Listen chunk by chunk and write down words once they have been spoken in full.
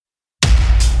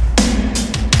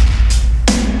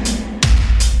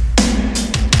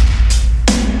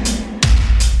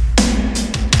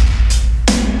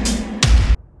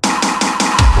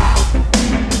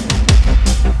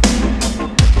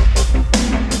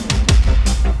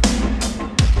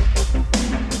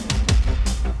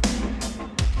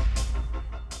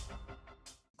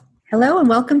Hello and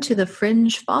welcome to the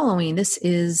Fringe Following. This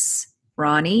is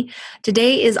Ronnie.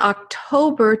 Today is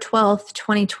October 12th,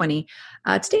 2020.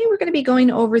 Today we're going to be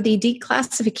going over the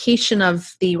declassification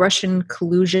of the Russian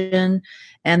collusion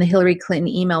and the Hillary Clinton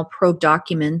email probe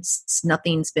documents.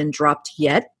 Nothing's been dropped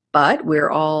yet, but we're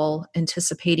all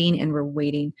anticipating and we're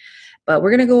waiting. But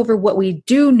we're going to go over what we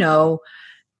do know.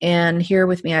 And here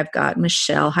with me, I've got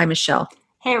Michelle. Hi, Michelle.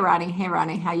 Hey, Ronnie. Hey,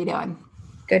 Ronnie. How you doing?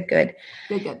 Good. Good.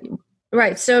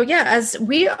 Right. So yeah,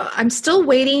 I'm still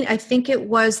waiting. I think it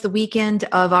was the weekend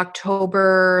of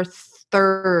October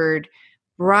 3rd,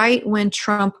 right when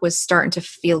Trump was starting to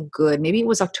feel good. Maybe it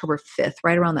was October 5th,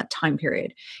 right around that time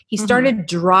period. He started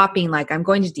dropping like, I'm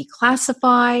going to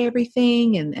declassify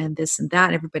everything and this and that.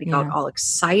 And everybody got all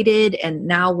excited. And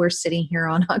now we're sitting here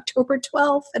on October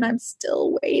 12th and I'm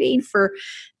still waiting for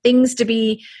things to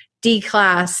be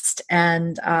declassed,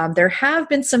 and there have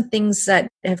been some things that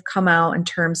have come out in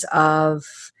terms of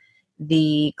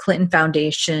the Clinton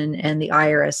Foundation and the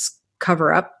IRS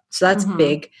cover-up. So that's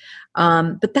big.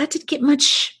 But that didn't get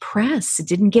much press. It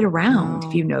didn't get around,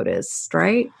 if you noticed,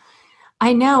 right?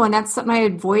 I know, and that's something I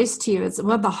had voiced to you. It's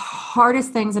one of the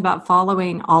hardest things about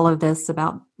following all of this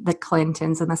about the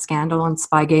Clintons and the scandal and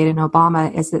Spygate and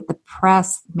Obama is that the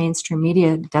press, mainstream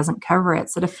media doesn't cover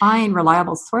it. So to find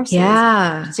reliable sources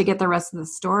to get the rest of the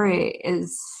story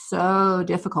is so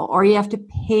difficult. Or you have to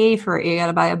pay for it. You got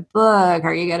to buy a book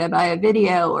or you got to buy a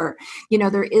video or,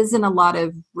 there isn't a lot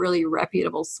of really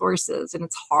reputable sources and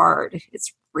it's hard.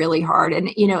 It's really hard. And,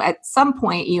 at some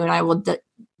point you and I will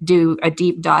do a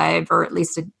deep dive or at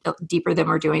least a deeper than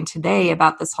we're doing today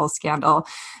about this whole scandal.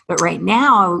 But right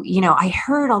now, I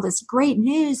heard all this great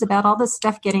news about all this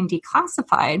stuff getting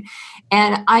declassified.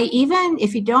 And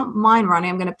if you don't mind, Ronnie,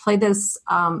 I'm going to play this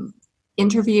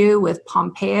interview with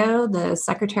Pompeo, the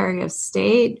Secretary of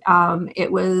State.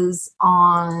 It was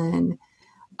on,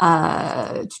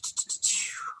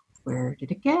 where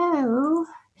did it go?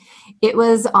 It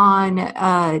was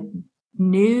on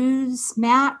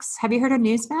Newsmax. Have you heard of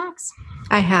Newsmax?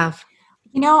 I have.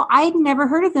 I'd never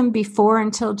heard of them before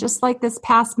until just like this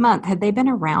past month. Had they been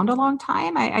around a long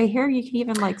time? I hear you can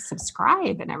even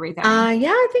subscribe and everything.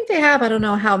 Yeah, I think they have. I don't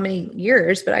know how many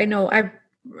years, but I know I've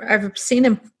seen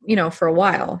them, for a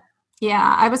while.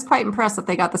 Yeah, I was quite impressed that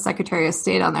they got the Secretary of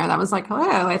State on there. That was like,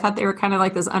 oh, I thought they were kind of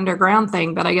like this underground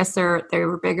thing, but I guess they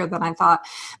were bigger than I thought.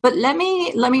 But let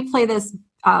me play this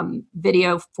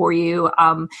video for you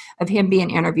of him being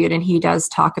interviewed, and he does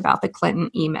talk about the Clinton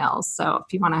emails. So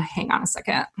if you want to hang on a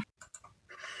second.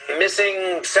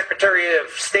 Missing Secretary of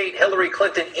State Hillary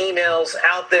Clinton emails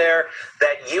out there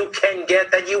that you can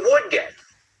get, that you would get.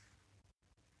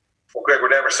 Well, Greg, we're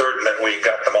never certain that we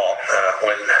got them all.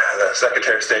 When the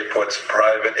Secretary of State puts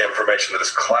private information that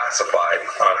is classified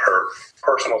on her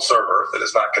personal server that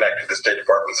is not connected to the State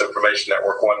Department's information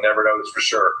network, one never knows for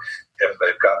sure if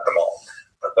they've got them all.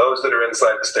 But those that are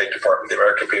inside the State Department, the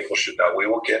American people should know we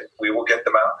will get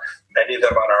them out. Many of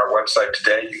them on our website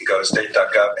today. You can go to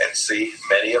state.gov and see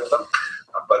many of them.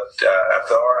 But if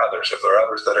there are others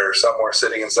that are somewhere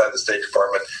sitting inside the State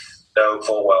Department, know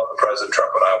full well that President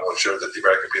Trump and I will ensure that the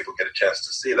American people get a chance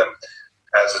to see them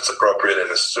as it's appropriate and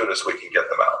as soon as we can get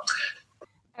them out.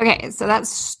 Okay, so that's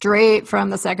straight from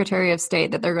the Secretary of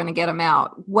State that they're going to get them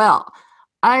out. Well,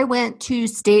 I went to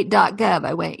state.gov.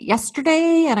 I went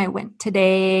yesterday and I went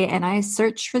today and I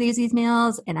searched for these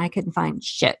emails and I couldn't find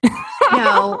shit.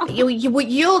 No,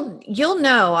 you'll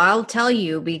know. I'll tell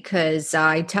you because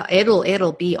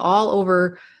it'll be all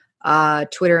over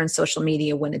Twitter and social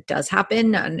media when it does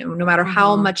happen. And no matter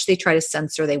how much they try to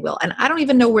censor, they will. And I don't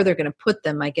even know where they're going to put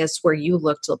them. I guess where you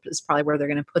looked is probably where they're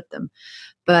going to put them.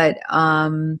 But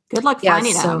good luck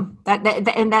finding them.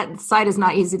 That site is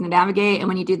not easy to navigate. And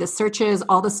when you do the searches,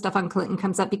 all the stuff on Clinton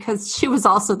comes up because she was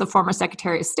also the former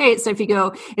Secretary of State. So if you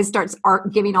go, it starts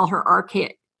giving all her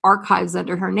archives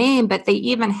under her name. But they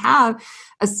even have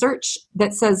a search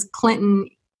that says Clinton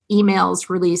emails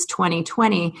released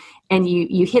 2020, and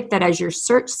you hit that as your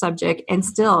search subject, and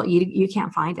still you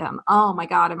can't find them. Oh my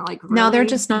God! I'm like, really? No, they're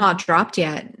just not dropped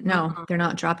yet. No, they're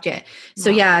not dropped yet. So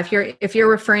yeah, if you're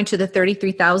referring to the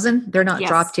 33,000, they're not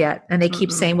dropped yet, and they keep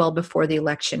saying, well, before the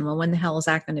election. Well, when the hell is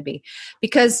that going to be?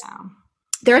 Because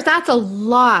that's a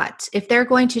lot. If they're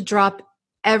going to drop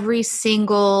every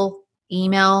single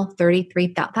email,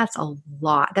 33,000, that's a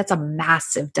lot. That's a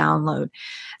massive download.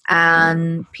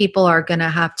 And people are going to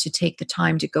have to take the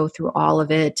time to go through all of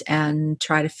it and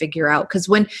try to figure out. Because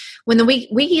when the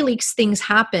WikiLeaks things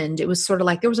happened, it was sort of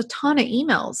like there was a ton of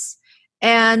emails.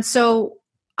 And so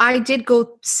I did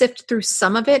go sift through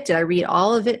some of it. Did I read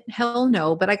all of it? Hell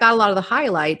no. But I got a lot of the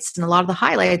highlights, and a lot of the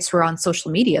highlights were on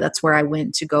social media. That's where I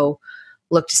went to go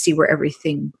look to see where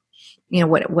everything,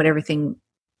 what everything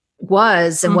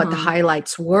was and what the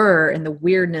highlights were and the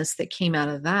weirdness that came out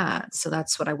of that. So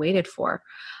that's what I waited for.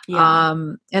 Yeah.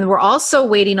 And we're also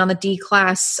waiting on the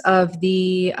declass of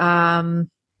the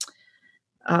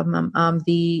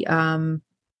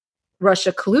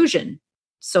Russia collusion.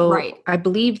 So I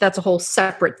believe that's a whole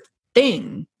separate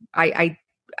thing. I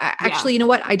actually, you know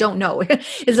what? I don't know.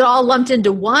 Is it all lumped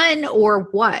into one or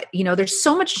what? There's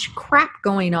so much crap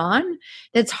going on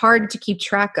that's hard to keep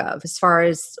track of as far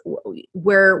as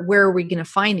where are we going to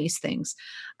find these things.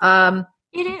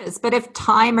 It is. But if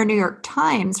Time or New York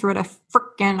Times wrote a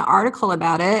freaking article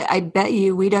about it, I bet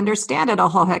you we'd understand it a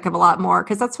whole heck of a lot more,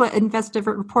 because that's what investigative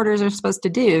reporters are supposed to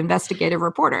do, investigative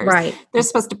reporters. Right. They're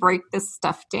supposed to break this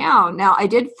stuff down. Now, I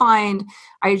did find,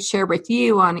 I shared with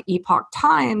you on Epoch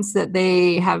Times that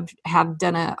they have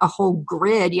done a whole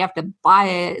grid. You have to buy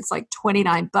it. It's like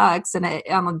 $29. And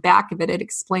on the back of it, it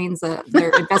explains their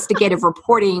investigative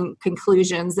reporting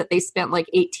conclusions that they spent like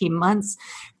 18 months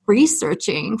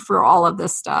researching for all of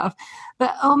this stuff.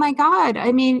 But oh my God,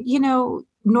 I mean,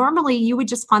 normally you would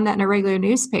just find that in a regular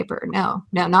newspaper. No,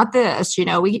 not this.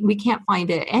 We can't find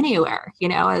it anywhere,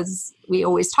 as we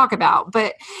always talk about.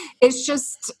 But it's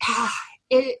just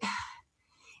it.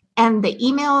 And the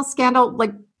email scandal,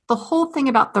 like the whole thing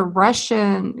about the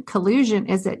Russian collusion,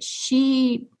 is that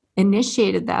she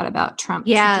initiated that about Trump.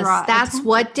 Yes, that's attention.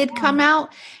 What did come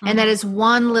out. And that is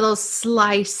one little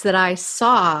slice that I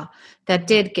saw that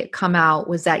did come out,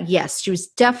 was that, yes, she was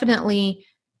definitely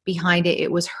behind it.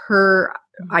 It was her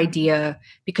idea,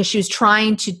 because she was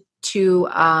trying to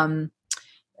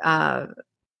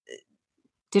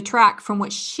detract from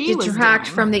what she was doing.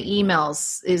 From the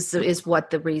emails is what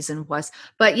the reason was.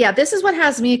 But yeah, this is what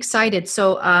has me excited.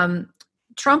 So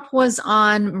Trump was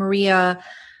on Maria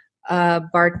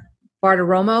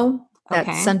Bartiromo,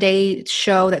 that Sunday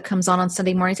show that comes on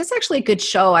Sunday mornings. That's actually a good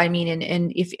show. I mean,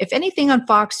 and if anything on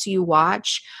Fox you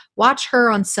watch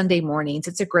her on Sunday mornings.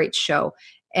 It's a great show.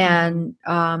 And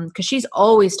because she's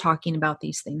always talking about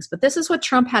these things. But this is what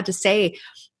Trump had to say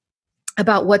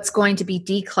about what's going to be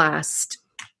declassed.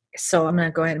 So I'm going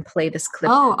to go ahead and play this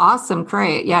clip. Oh, awesome.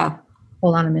 Great. Yeah.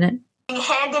 Hold on a minute.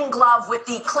 Hand in glove with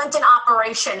the Clinton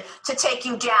operation to take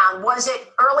you down. Was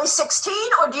it early 16,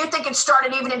 or do you think it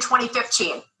started even in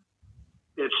 2015?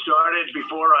 It started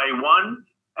before I won,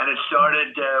 and it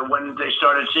started when they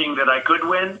started seeing that I could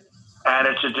win, and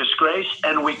it's a disgrace.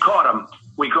 And we caught them.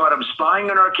 We caught them spying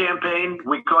on our campaign.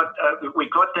 We caught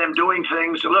them doing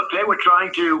things. Look, they were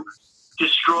trying to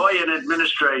destroy an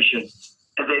administration,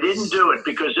 and they didn't do it,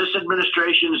 because this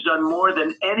administration has done more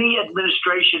than any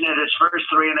administration in its first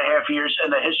 3.5 years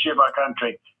in the history of our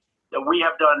country. That we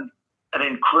have done an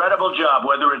incredible job,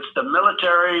 whether it's the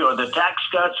military or the tax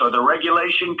cuts or the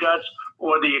regulation cuts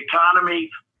or the economy.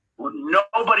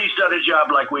 Nobody's done a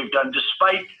job like we've done,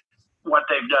 despite what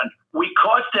they've done. We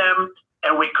caught them,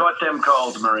 and we caught them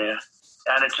cold, Maria.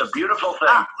 And it's a beautiful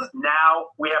thing. Now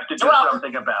we have to do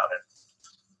something about it.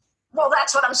 Well,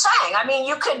 that's what I'm saying. I mean,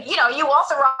 you could, you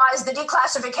authorize the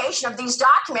declassification of these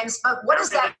documents, but what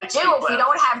does that do if you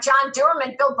don't have John Durham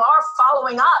and Bill Barr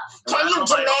following up? Can you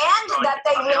demand that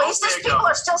they release this? People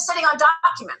are still sitting on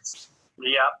documents.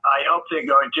 Yeah, I hope they're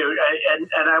going to.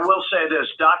 And I will say this,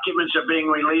 documents are being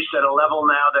released at a level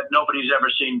now that nobody's ever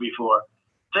seen before.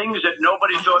 Things that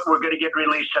nobody thought were going to get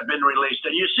released have been released.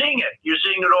 And you're seeing it. You're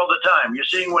seeing it all the time. You're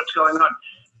seeing what's going on.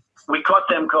 We caught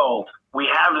them cold. We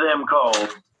have them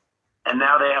cold. And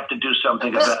now they have to do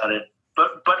something about it.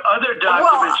 But other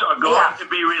documents are going to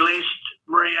be released,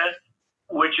 Maria,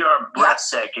 which are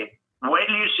breathtaking. Wait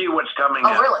till you see what's coming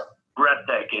out. Really?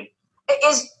 Breathtaking.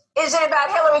 Is it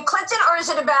about Hillary Clinton, or is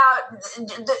it about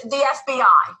the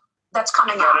FBI that's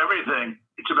coming out? Everything.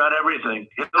 It's about everything.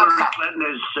 Hillary Clinton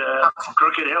is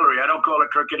crooked Hillary. I don't call her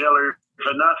crooked Hillary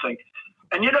for nothing.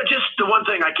 And just the one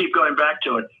thing, I keep going back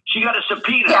to it. She got a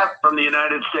subpoena from the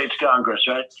United States Congress,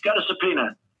 right? She got a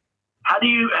subpoena. How do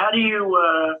you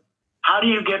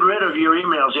get rid of your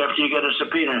emails after you get a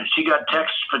subpoena? She got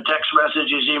text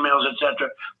messages, emails, etc.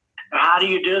 How do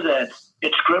you do that?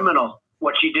 It's criminal.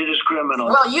 What she did is criminal.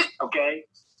 Well, you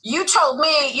told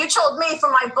me for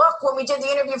my book, when we did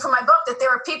the interview for my book, that there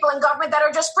are people in government that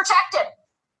are just protected.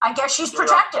 I guess she's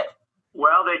protected.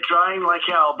 Well, they're trying like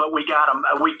hell, but we got them.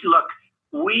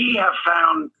 We have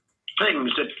found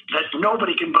things that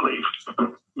nobody can believe.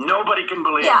 Nobody can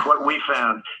believe what we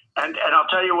found. And I'll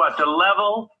tell you what, the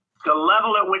level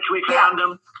at which we found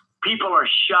them, people are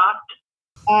shocked.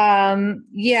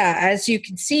 As you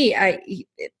can see,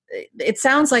 it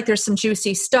sounds like there's some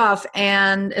juicy stuff.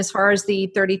 And as far as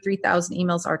the 33,000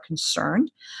 emails are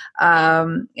concerned,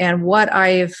 and what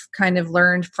I've kind of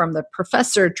learned from the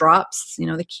professor drops,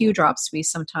 the Q drops we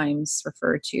sometimes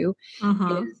refer to,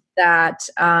 is that,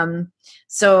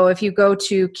 so if you go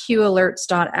to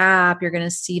qalerts.app, you're going to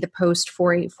see the post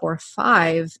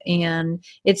 4845, and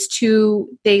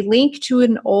they link to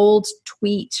an old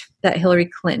tweet that Hillary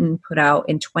Clinton put out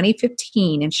in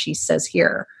 2015. And she says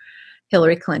here,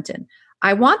 Hillary Clinton,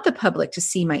 I want the public to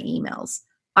see my emails.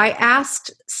 I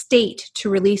asked state to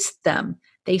release them.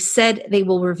 They said they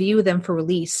will review them for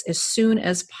release as soon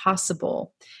as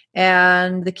possible.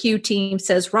 And the Q team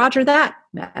says, Roger that,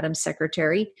 Madam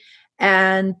Secretary.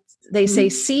 And they say,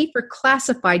 C for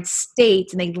classified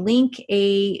state, and they link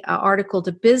a article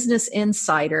to Business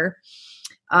Insider,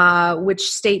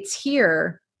 which states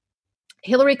here,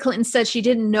 Hillary Clinton said she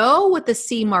didn't know what the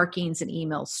C markings and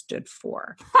emails stood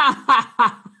for.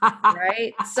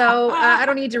 Right? So I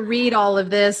don't need to read all of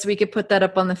this. We could put that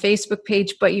up on the Facebook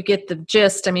page, but you get the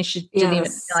gist. I mean, she didn't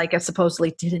even, I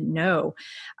supposedly didn't know.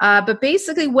 But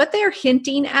basically what they're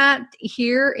hinting at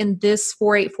here in this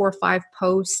 4845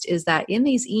 post is that in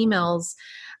these emails,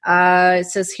 it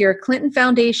says here, Clinton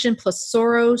Foundation plus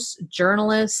Soros,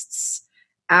 journalists,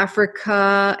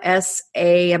 Africa, SA,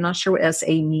 I'm not sure what SA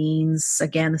means.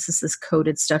 Again, this is this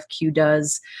coded stuff Q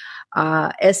does.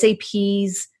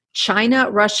 SAPs,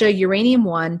 China, Russia, Uranium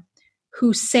One,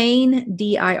 Hussein,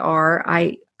 DIR.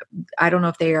 I don't know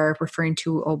if they are referring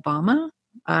to Obama.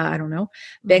 I don't know.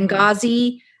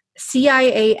 Benghazi,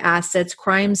 CIA assets,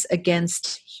 crimes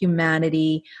against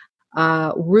humanity,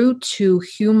 route to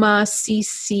Huma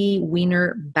CC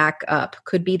Wiener backup.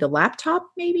 Could be the laptop,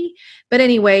 maybe. But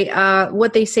anyway,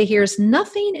 what they say here is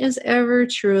nothing is ever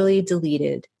truly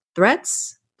deleted.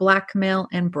 Threats, blackmail,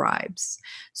 and bribes.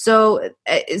 So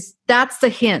that's the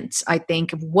hint, I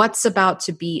think, of what's about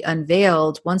to be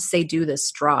unveiled once they do this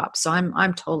drop. So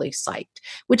I'm totally psyched,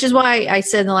 which is why I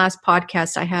said in the last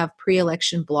podcast, I have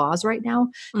pre-election blahs right now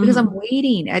because I'm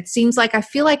waiting. It seems like I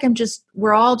feel like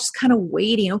we're all just kind of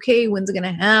waiting. Okay, when's it going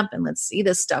to happen? Let's see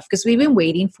this stuff because we've been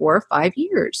waiting 4 or 5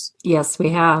 years. Yes, we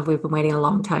have. We've been waiting a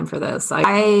long time for this.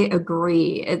 I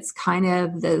agree. It's kind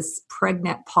of this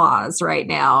pregnant pause right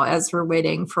now as we're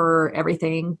waiting for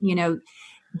everything.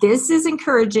 This is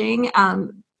encouraging.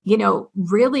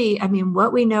 Really, I mean,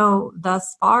 what we know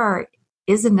thus far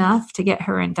is enough to get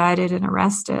her indicted and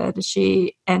arrested.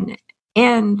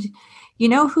 And you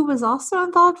know who was also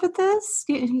involved with this?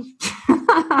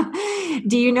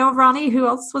 Do you know, Ronnie, who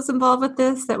else was involved with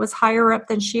this that was higher up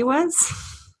than she was?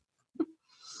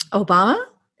 Obama?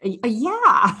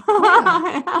 Yeah.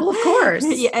 Well, of course.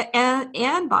 Yeah,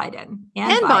 and Biden.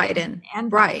 And Biden.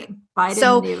 Right.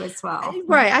 Biden knew as well.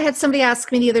 Right. I had somebody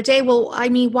ask me the other day, well, I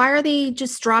mean, why are they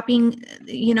just dropping,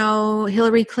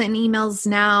 Hillary Clinton emails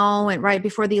now and right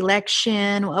before the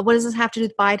election? What does this have to do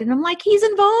with Biden? I'm like, he's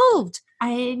involved.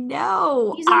 I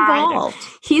know. He's involved.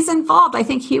 He's involved. I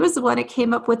think he was the one that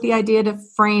came up with the idea to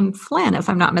frame Flynn, if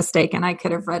I'm not mistaken. I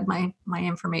could have read my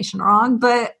information wrong.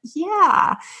 But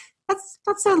yeah,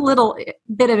 that's a little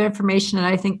bit of information that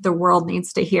I think the world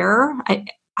needs to hear.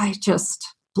 I just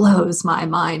blows my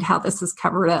mind how this is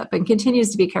covered up and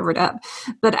continues to be covered up.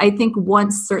 But I think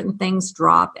once certain things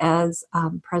drop, as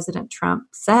President Trump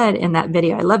said in that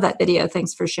video, I love that video.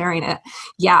 Thanks for sharing it.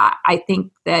 Yeah, I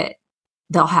think that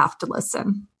they'll have to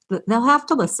listen. They'll have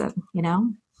to listen,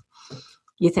 You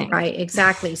think? Right,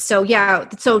 exactly. So, yeah,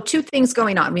 so 2 things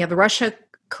going on. We have the Russia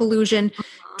collusion,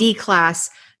 declass,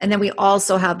 and then we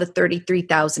also have the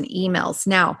 33,000 emails.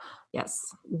 Now, yes,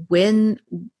 when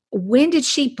did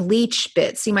she bleach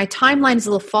bits? See, my timeline is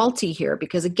a little faulty here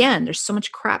because, again, there's so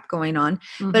much crap going on.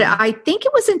 But I think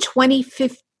it was in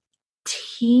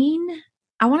 2015.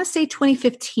 I want to say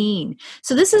 2015.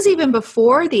 So this is even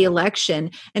before the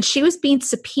election, and she was being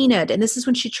subpoenaed, and this is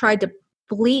when she tried to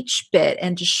bleach bit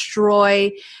and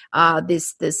destroy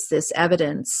this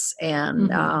evidence.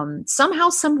 And somehow,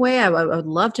 some way, I would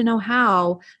love to know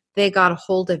how they got a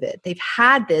hold of it. They've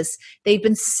had this. They've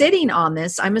been sitting on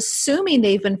this. I'm assuming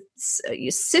they've been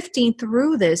sifting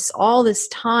through this all this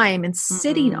time and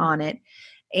sitting on it.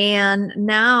 And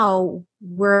now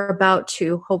we're about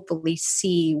to hopefully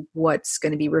see what's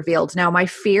going to be revealed. Now, my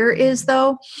fear is,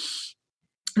 though,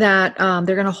 that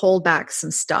they're going to hold back some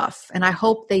stuff. And I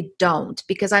hope they don't,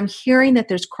 because I'm hearing that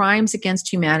there's crimes against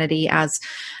humanity as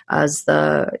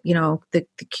the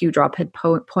Q drop had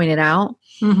pointed out.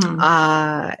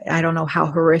 I don't know how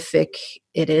horrific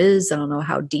it is. I don't know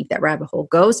how deep that rabbit hole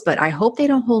goes, but I hope they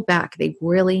don't hold back. They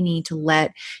really need to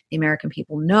let the American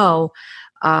people know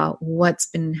what's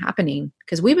been happening,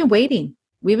 because we've been waiting.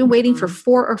 We've been waiting for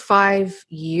 4 or 5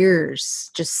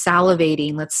 years, just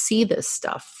salivating. Let's see this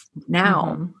stuff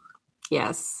now.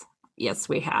 Yes. Yes,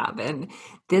 we have. And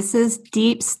this is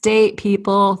deep state,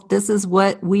 people. This is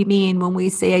what we mean when we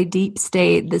say a deep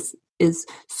state. This is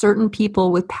certain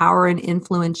people with power and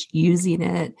influence using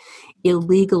it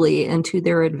illegally and to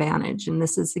their advantage. And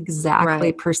this is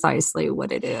exactly precisely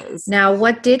what it is. Now,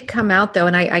 what did come out, though,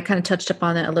 and I kind of touched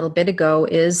upon it a little bit ago,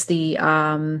 is the,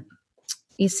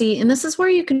 you see, and this is where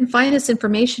you can find this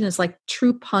information, is like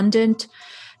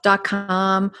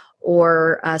truepundit.com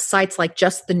or sites like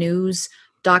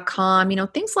justthenews.com,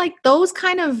 things like those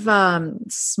kind of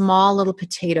small little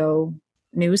potato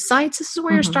news sites. This is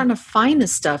where you're starting to find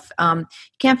this stuff. You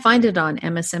can't find it on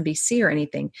MSNBC or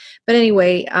anything. But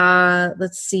anyway,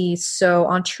 let's see. So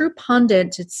on True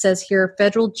Pundit, it says here,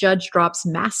 federal judge drops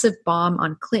massive bomb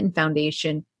on Clinton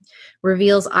Foundation,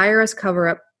 reveals IRS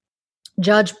cover-up,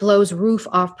 judge blows roof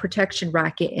off protection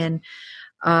racket in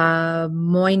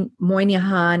Moynihan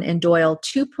and Doyle,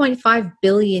 $2.5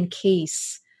 billion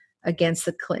case against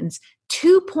the Clintons.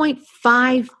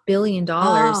 $2.5 billion.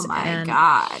 Oh my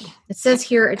God. It says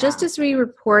here, just as we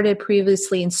reported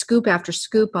previously in Scoop After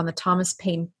Scoop on the Thomas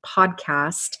Paine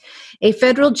podcast, a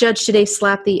federal judge today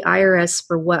slapped the IRS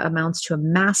for what amounts to a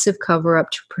massive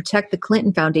cover-up to protect the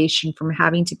Clinton Foundation from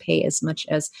having to pay as much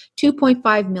as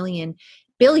 $2.5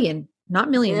 billion, not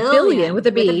million, billion with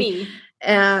a B,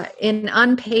 in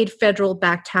unpaid federal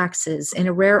back taxes. In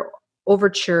a rare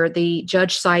overture, the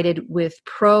judge sided with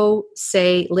pro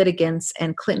se litigants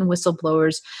and Clinton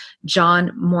whistleblowers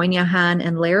John Moynihan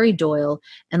and Larry Doyle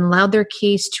and allowed their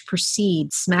case to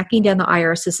proceed, smacking down the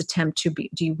IRS's attempt to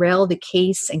derail the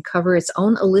case and cover its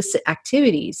own illicit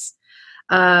activities.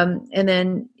 And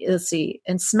then, let's see,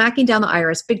 and smacking down the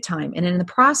IRS big time. And in the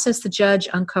process, the judge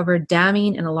uncovered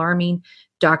damning and alarming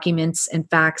documents and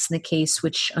facts in the case,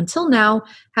 which until now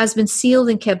has been sealed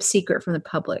and kept secret from the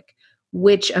public,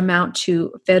 which amount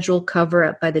to federal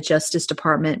cover-up by the Justice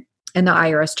Department and the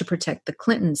IRS to protect the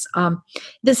Clintons.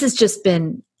 This has just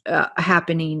been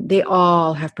happening. They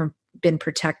all have been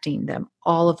protecting them,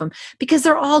 all of them, because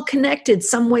they're all connected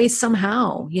some way,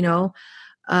 somehow,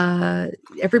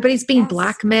 everybody's being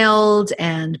blackmailed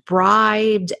and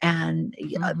bribed, and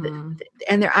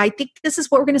and I think this is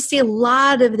what we're going to see a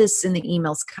lot of this in the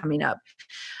emails coming up.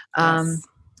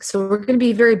 So we're going to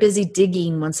be very busy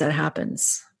digging once that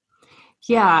happens.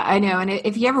 Yeah, I know. And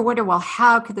if you ever wonder, well,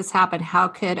 how could this happen? How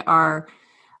could our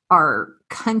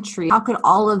country, how could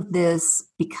all of this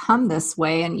become this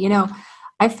way? And,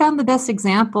 I found the best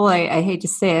example, I hate to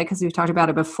say it because we've talked about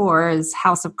it before, is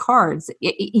House of Cards.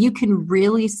 You can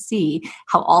really see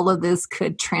how all of this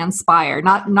could transpire.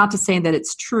 Not to say that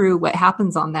it's true what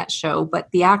happens on that show,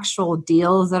 but the actual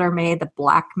deals that are made, the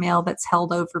blackmail that's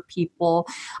held over people,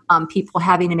 people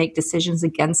having to make decisions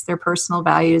against their personal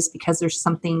values because there's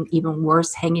something even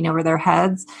worse hanging over their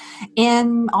heads.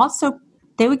 And also,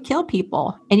 they would kill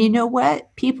people. And you know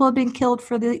what? People have been killed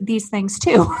for these things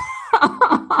too.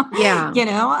 Yeah.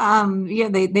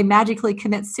 They magically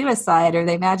commit suicide, or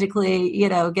they magically,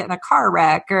 get in a car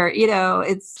wreck, or,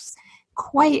 it's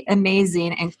quite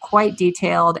amazing and quite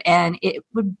detailed. And it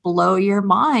would blow your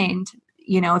mind,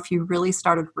 if you really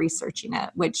started researching it,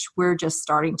 which we're just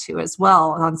starting to as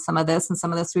well on some of this. And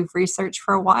some of this we've researched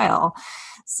for a while.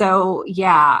 So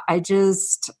yeah,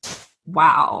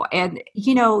 wow. And,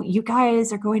 you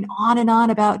guys are going on and on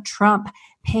about Trump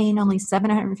paying only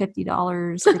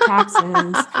 $750 for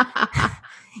taxes,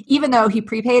 even though he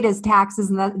prepaid his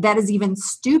taxes. And that is even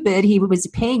stupid. He was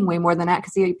paying way more than that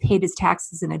because he paid his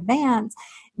taxes in advance.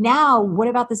 Now, what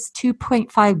about this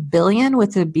 $2.5 billion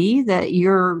with a B that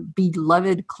your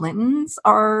beloved Clintons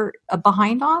are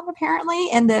behind on, apparently,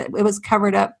 and that it was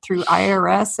covered up through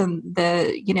IRS and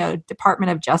the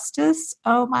Department of Justice?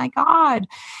 Oh my God!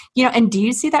 And do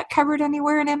you see that covered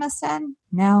anywhere in MSN?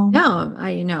 No,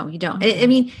 I know you don't. I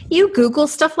mean, you Google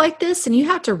stuff like this, and you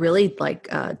have to really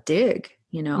dig.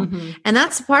 And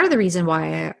that's part of the reason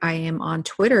why I am on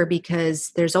Twitter,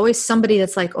 because there's always somebody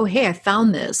that's like, oh, hey, I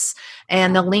found this,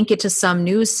 and they'll link it to some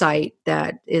news site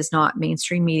that is not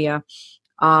mainstream media,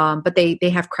 but they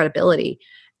have credibility,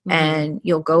 and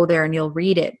you'll go there and you'll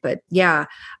read it. But yeah,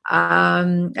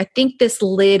 I think this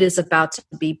lid is about to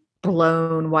be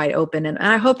blown wide open, and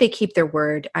I hope they keep their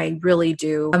word. I really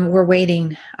do. We're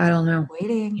waiting. I don't know.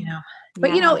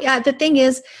 But the thing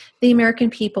is, the American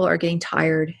people are getting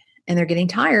tired. And they're getting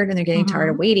tired, and they're getting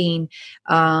tired of waiting.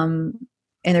 And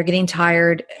they're getting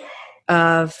tired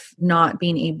of not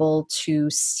being able to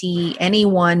see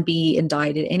anyone be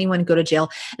indicted, anyone go to jail.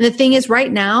 And the thing is,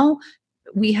 right now,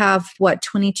 we have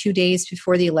 22 days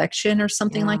before the election or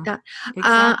something like that.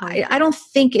 Exactly. I don't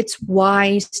think it's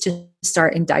wise to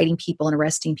start indicting people and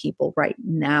arresting people right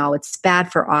now. It's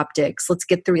bad for optics. Let's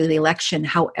get through the election.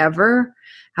 However,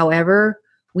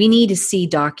 we need to see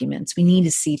documents. We need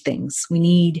to see things. We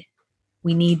need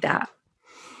that.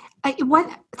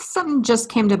 Something just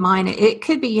came to mind. It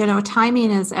could be,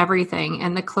 timing is everything.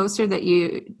 And the closer that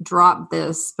you drop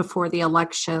this before the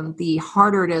election, the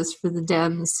harder it is for the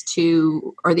Dems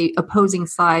or the opposing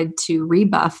side to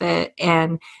rebuff it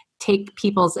and take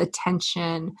people's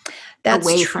attention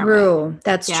away from it.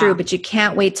 That's true. But you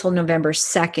can't wait till November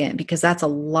 2nd because that's a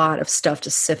lot of stuff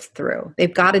to sift through.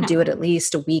 They've got to do it at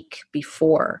least a week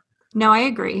before. No, I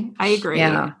agree.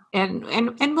 Yeah. And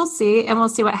we'll see,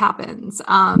 what happens.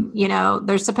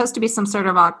 There's supposed to be some sort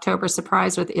of October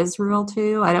surprise with Israel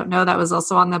too. I don't know. That was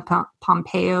also on the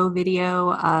Pompeo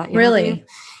video. Interview. Really?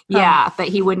 Yeah, but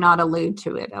he would not allude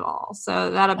to it at all. So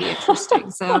that'll be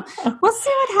interesting. So we'll see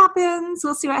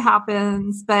what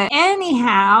happens. But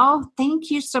anyhow, thank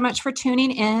you so much for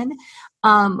tuning in.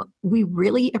 We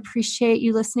really appreciate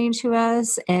you listening to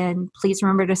us, and please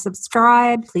remember to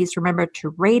subscribe. Please remember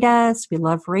to rate us. We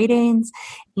love ratings,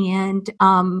 and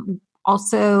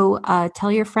also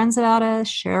tell your friends about us.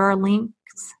 Share our links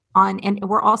and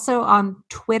we're also on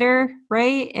Twitter,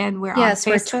 right? And we're on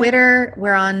Facebook. We're Twitter.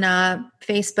 We're on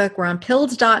Facebook. We're on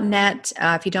pilled.net.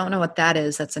 If you don't know what that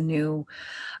is, that's a new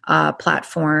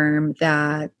platform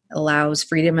that allows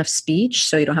freedom of speech,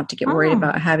 so you don't have to get worried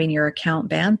about having your account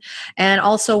banned. And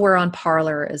also we're on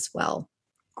Parler as well.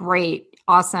 Great.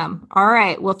 Awesome. All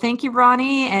right. Well, thank you,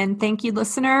 Ronnie, and thank you,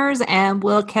 listeners, and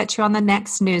we'll catch you on the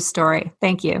next news story.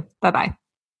 Thank you. Bye-bye.